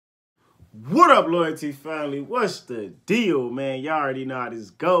What up, Loyalty family? What's the deal, man? Y'all already know how this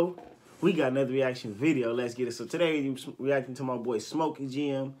go. We got another reaction video. Let's get it. So today we reacting to my boy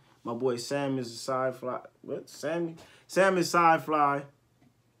Smokeygm, my boy Samisidefly. What? Samisidefly.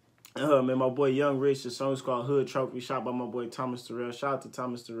 Man, my boy Young Rich. The song's called Hood Trophy, shot by my boy Thomas Terrell. Shout out to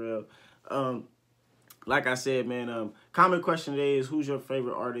Thomas Terrell. Like I said, man, comment question today is who's your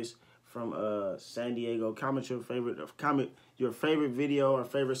favorite artist from San Diego. Comment your favorite video or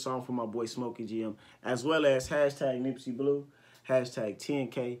favorite song from my boy Smokeygm, as well as hashtag Nipsey Blue, hashtag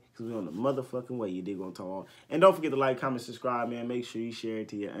 10K, because we're on the motherfucking way. You dig what I'm talking about? And don't forget to like, comment, subscribe, man. Make sure you share it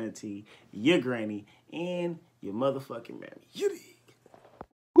to your auntie, your granny, and your motherfucking mammy. You dig?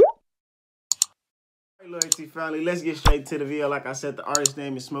 Hey, Loyalty family, let's get straight to the video. Like I said, the artist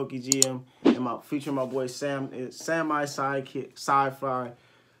name is Smokeygm, and featuring my boy Samisidefly.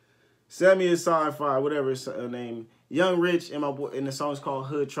 Samisidefly, whatever his name. Young Rich, and my boy, and the song's called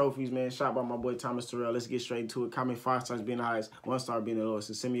Hood Trophies, man. Shot by my boy Thomas Terrell. Let's get straight into it. Comment 5 stars being the highest, 1 star being the lowest.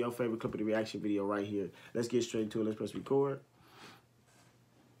 And send me your favorite clip of the reaction video right here. Let's get straight into it. Let's press record.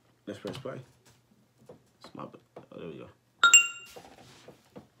 Let's press play. Oh, there we go.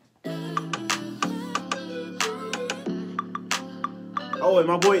 Oh, and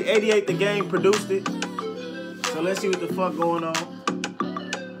my boy 88 the Game produced it. So let's see what the fuck going on.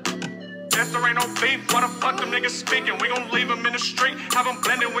 There ain't no beef, what the fuck them niggas speaking? We gon' leave them in the street, have them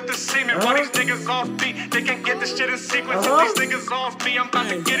blended with the semen. Why these niggas off beat? They can't get this shit in sequence. If these niggas off me, I'm about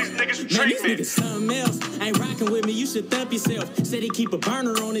to get these niggas treatment. Man, these niggas something else. Ain't rocking with me, you should thump yourself. Said he keep a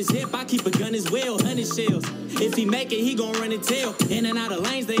burner on his hip, I keep a gun as well, 100 shells. If he make it, he gon' run and tell. In and out of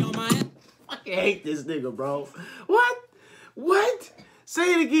lanes, they on my ass. I fucking hate this nigga, bro. What? What?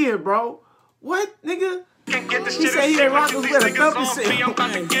 Say it again, bro. What, nigga? He said he ain't rockin' with a thump yourself.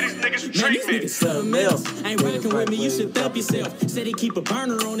 Man, these niggas something else. Ain't rockin' with me, you should thump yourself. Said he keep a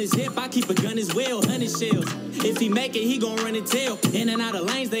burner on his hip, I keep a gun as well, 100 shells. If he make it, he gon' run and tell. In and out of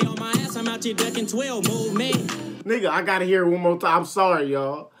lanes, they on my ass, I'm out here ducking 12. Move, man. Nigga, I gotta hear it one more time. I'm sorry,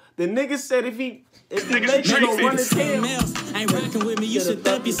 y'all. The nigga said if he makes it, he gon' run and tell. Ain't rockin' with me, you should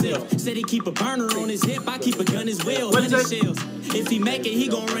thump yourself. Said he keep a burner on his hip, I keep a gun as well, 100 shells. If he make it, he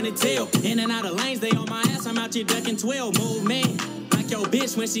gon' run and tell. In and out of lanes, they on my ass, I'm out here ducking 12. Move, man. Like your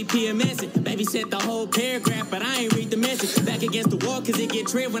bitch when she PMS it. Baby said the whole paragraph, but I ain't read the message. Back against the wall, cause it get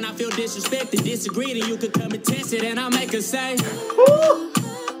tripped when I feel disrespected. Disagree, then you could come and test it, and I'll make her say, ooh.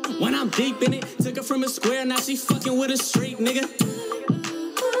 When I'm deep in it, took her from a square, now she fucking with a street, nigga.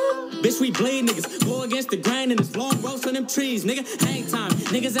 Bitch, we bleed niggas. Go against the grain in this long road for them trees, nigga. Hang time.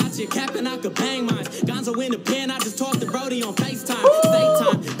 Niggas out here capping, I could bang mines. Gonzo in the pen, I just talked to Brody on FaceTime. Stay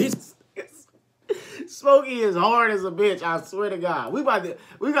time, bitch. Smokey is hard as a bitch, I swear to God. We gotta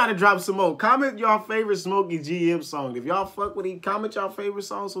drop some more. Comment y'all favorite Smokeygm song. If y'all fuck with him, comment y'all favorite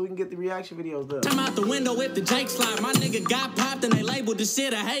song so we can get the reaction videos done. Come out the window with the Jake slide. My nigga got popped and they labeled the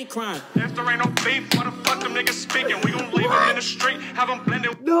shit a hate crime. If there ain't no beef, what the fuck them niggas speaking? We gon' leave them in the street, have them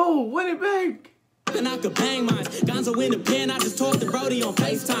blended. No, run it back. And I could bang mines. Gonzo in the pen, I just talked to Brody on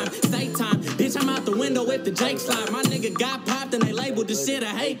FaceTime. Stay time. Bitch, I'm out the window with the Jake slide. My nigga got popped and they labeled the shit a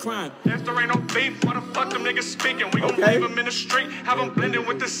hate crime. If there ain't no beef, what the fuck them niggas speaking? We gon' leave them in the street, have them blended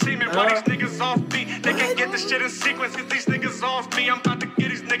with the semen. Why these niggas off beat? They can't get this shit in sequence. If these niggas off me, I'm about to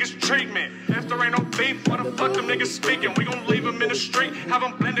get these niggas treatment. If there ain't no beef, what the fuck them niggas speaking? We gon' leave them in the street, have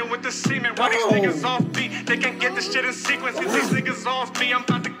them blended with the semen. Why these niggas off beat? They can't get this shit in sequence. If these niggas off me, I'm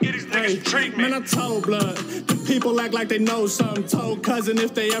about to get these niggas treatment. Man, I told blood. The people act like they know something. Told cousin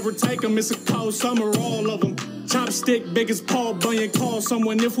if they ever take them, it's a cold summer, all of them. Chopstick, big as Paul Bunyan. Call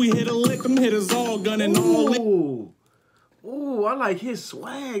someone if we hit a lick, them hitters all gunning all in. Ooh, I like his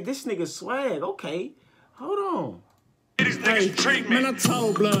swag. This nigga swag. Okay, hold on. Hey, man, I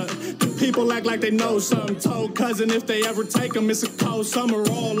told blood. The people act like they know something. Told cousin if they ever take them, it's a cold summer,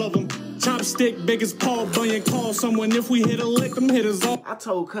 all of them. Chopstick, big as Paul Bunyan. Call someone if we hit a lick, them hitters all. I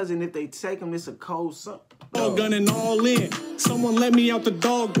told cousin if they take him, it's a cold summer. All gunning all in. Someone let me out the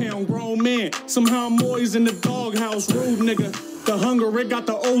dog pound, grown man. Somehow I'm always in the doghouse, rude nigga. The hunger, it got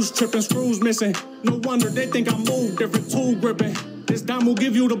the O's tripping, screws missing. No wonder they think I move different, tool gripping. This dime will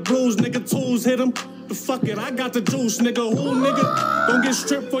give you the blues, nigga. Tools hit him. But fuck it, I got the juice, nigga. Who, nigga? Don't get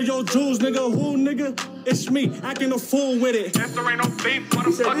stripped for your jewels, nigga. Who, nigga? It's me, acting a fool with it. If there ain't no beef, what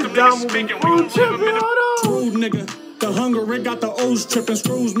the fuck them niggas speaking? We gon' leave them in the rude nigga. The hunger, it got the O's tripping,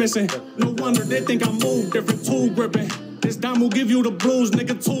 screws missing. No wonder they think I move different, tool gripping. This dime will give you the blues,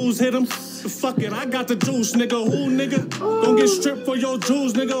 nigga. Tools hit him. But fuck it, I got the juice, nigga. Who, nigga? Don't get stripped for your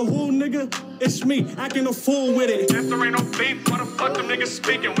jewels, nigga. Who, nigga? It's me, acting a fool with it. If there ain't no beef, what the fuck them niggas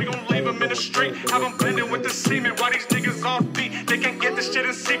speaking? We gon' leave them in the street, have them blended with the semen. Why these niggas off beat? They can't get this shit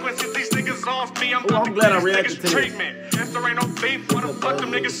in sequence. If these niggas off me. I'm about to get these niggas treatment. If there ain't no beef, what the fuck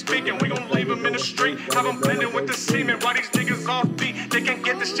them niggas speaking? We gon' leave them in the street, have them blending with the semen. Why these niggas off beat? They can't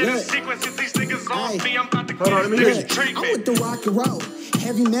get this shit in sequence. If these niggas off me, I'm about to get these niggas treatment. I'm with the rock and roll.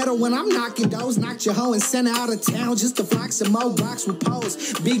 Heavy metal when I'm knocking doors. Knocked your hoe and sent her out of town just to flock some more rocks with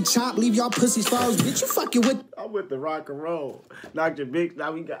pose. Big chop, leave y'all pussies froze. Bitch, you fucking with. I'm with the rock and roll. Knocked your big.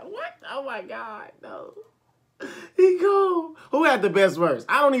 Now we got what? Oh my God, no. He go. Who had the best verse?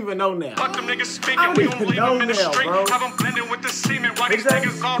 I don't even know now. Fuck them niggas speaking. We gon' leave them in the street. Have them blending with the semen. Why these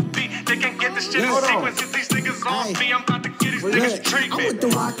niggas off beat? They can't get this shit in sequence. If these niggas off me, I'm about to get these niggas treatment. I'm with the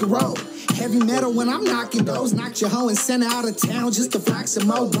rock and roll. Heavy metal when I'm knocking doors. Knocked your hoe and sent her out of town just to flock some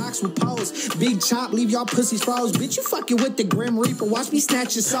more rocks with pose. Big chop, leave y'all pussies froze. Bitch, you fucking with the Grim Reaper. Watch me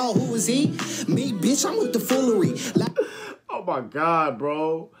snatch your soul. Who is he? Me, bitch, I'm with the foolery. Oh my God,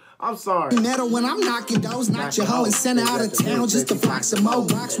 bro. I'm sorry. Metal when I'm knocking doors. Knocked your hoe and sent her out of town just to flock some more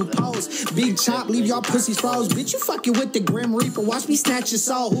rocks with pose. Big chop, leave y'all pussies froze. Bitch, you fucking with the Grim Reaper. Watch me snatch your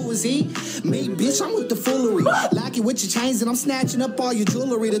soul. Who is he? Me, bitch, I'm with the foolery. Lock it with your chains and I'm snatching up all your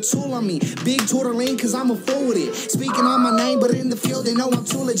jewelry. The tool on me. Big Tortellini cause I'm a fool with it. Speaking on my name, but in the field they know I'm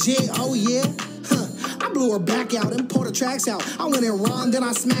too legit. Oh yeah? I blew her back out and pulled her tracks out. I went in wrong, then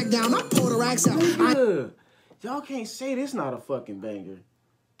I smacked down. I pulled her racks out. Y'all can't say this not a fucking banger.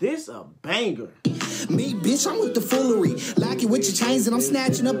 This a banger. Me, bitch, I'm with the foolery. Lock it with your chains and I'm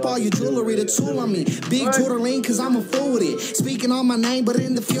snatching up all your jewelry. The tool on me. Big Tortellini cause I'm a fool with it. Speaking on my name, but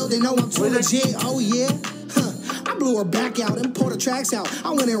in the field they know I'm too legit. Oh yeah? I blew her back out and pulled her tracks out.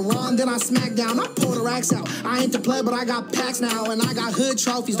 I went in wrong, then I smacked down. I pulled her racks out. I ain't the play, but I got packs now. And I got hood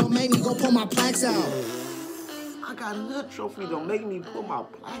trophies. Don't make me go pull my plaques out. I got hood trophies. Don't make me pull my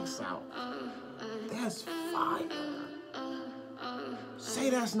plaques out. That's fire. Say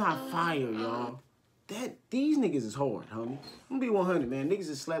that's not fire, y'all. These niggas is hard, homie. I'm gonna be 100, man. Niggas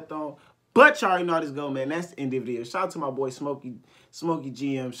is slept on. But y'all already know how this go, man. That's the end of the video. Shout out to my boy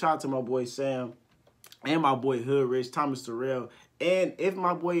Smokeygm. Shout out to my boy Sam. And my boy Hood Rich, Thomas Terrell. And if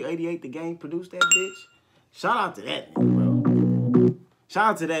my boy 88 The Game produced that bitch, shout out to that nigga, bro. Shout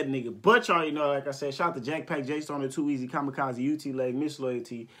out to that nigga. But y'all already know, like I said, shout out to Jackpack, J-Storm, the Too Easy, Kamikaze, UT Leg, Miss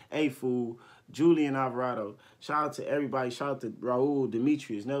Loyalty, A-Fool, Julian Alvarado. Shout out to everybody. Shout out to Raul,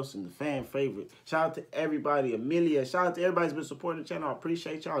 Demetrius, Nelson, the fan favorite. Shout out to everybody, Amelia. Shout out to everybody who's been supporting the channel. I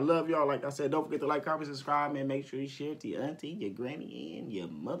appreciate y'all. Love y'all. Like I said, don't forget to like, comment, subscribe, man. Make sure you share it to your auntie, your granny, and your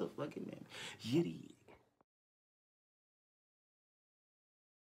motherfucking man. Yiddy.